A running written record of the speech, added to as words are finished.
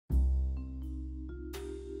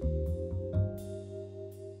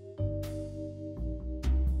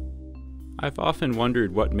I've often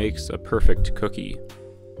wondered what makes a perfect cookie.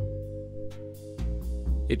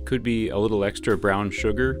 It could be a little extra brown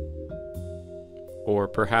sugar, or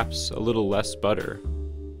perhaps a little less butter.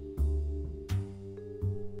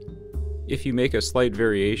 If you make a slight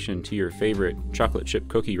variation to your favorite chocolate chip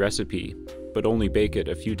cookie recipe, but only bake it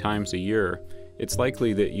a few times a year, it's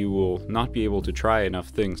likely that you will not be able to try enough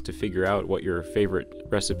things to figure out what your favorite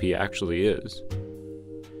recipe actually is.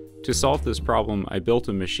 To solve this problem, I built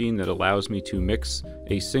a machine that allows me to mix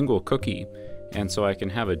a single cookie, and so I can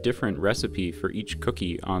have a different recipe for each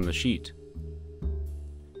cookie on the sheet.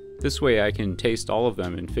 This way I can taste all of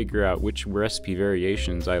them and figure out which recipe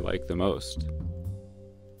variations I like the most.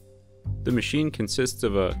 The machine consists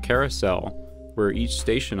of a carousel, where each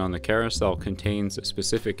station on the carousel contains a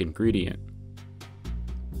specific ingredient.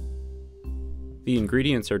 The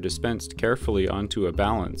ingredients are dispensed carefully onto a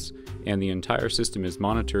balance, and the entire system is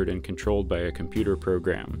monitored and controlled by a computer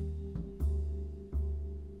program.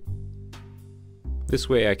 This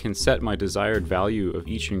way I can set my desired value of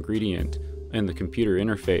each ingredient in the computer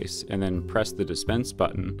interface and then press the dispense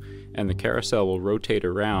button, and the carousel will rotate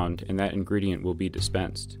around and that ingredient will be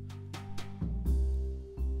dispensed.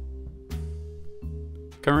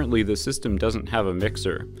 Currently, the system doesn't have a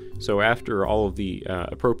mixer, so after all of the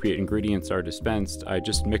appropriate ingredients are dispensed, I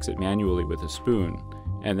just mix it manually with a spoon,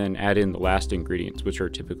 and then add in the last ingredients, which are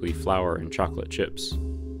typically flour and chocolate chips.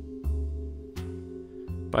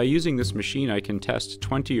 By using this machine, I can test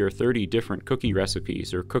 20 or 30 different cookie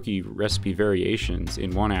recipes or cookie recipe variations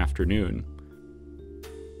in one afternoon.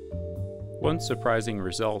 One surprising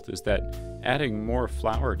result is that adding more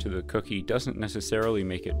flour to the cookie doesn't necessarily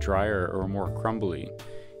make it drier or more crumbly.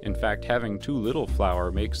 In fact, having too little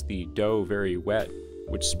flour makes the dough very wet,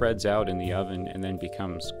 which spreads out in the oven and then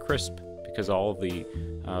becomes crisp because all of the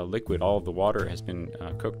liquid, all of the water has been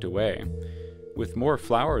cooked away. With more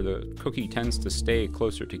flour, the cookie tends to stay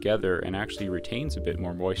closer together and actually retains a bit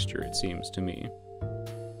more moisture, it seems to me.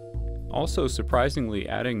 Also, surprisingly,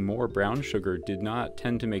 adding more brown sugar did not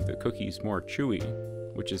tend to make the cookies more chewy,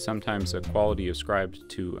 which is sometimes a quality ascribed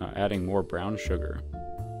to adding more brown sugar.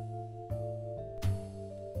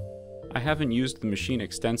 I haven't used the machine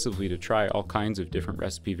extensively to try all kinds of different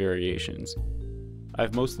recipe variations.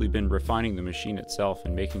 I've mostly been refining the machine itself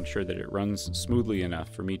and making sure that it runs smoothly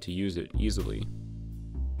enough for me to use it easily.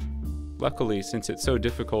 Luckily, since it's so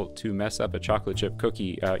difficult to mess up a chocolate chip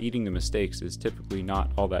cookie, eating the mistakes is typically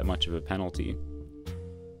not all that much of a penalty.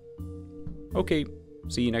 Okay,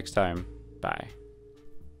 see you next time. Bye.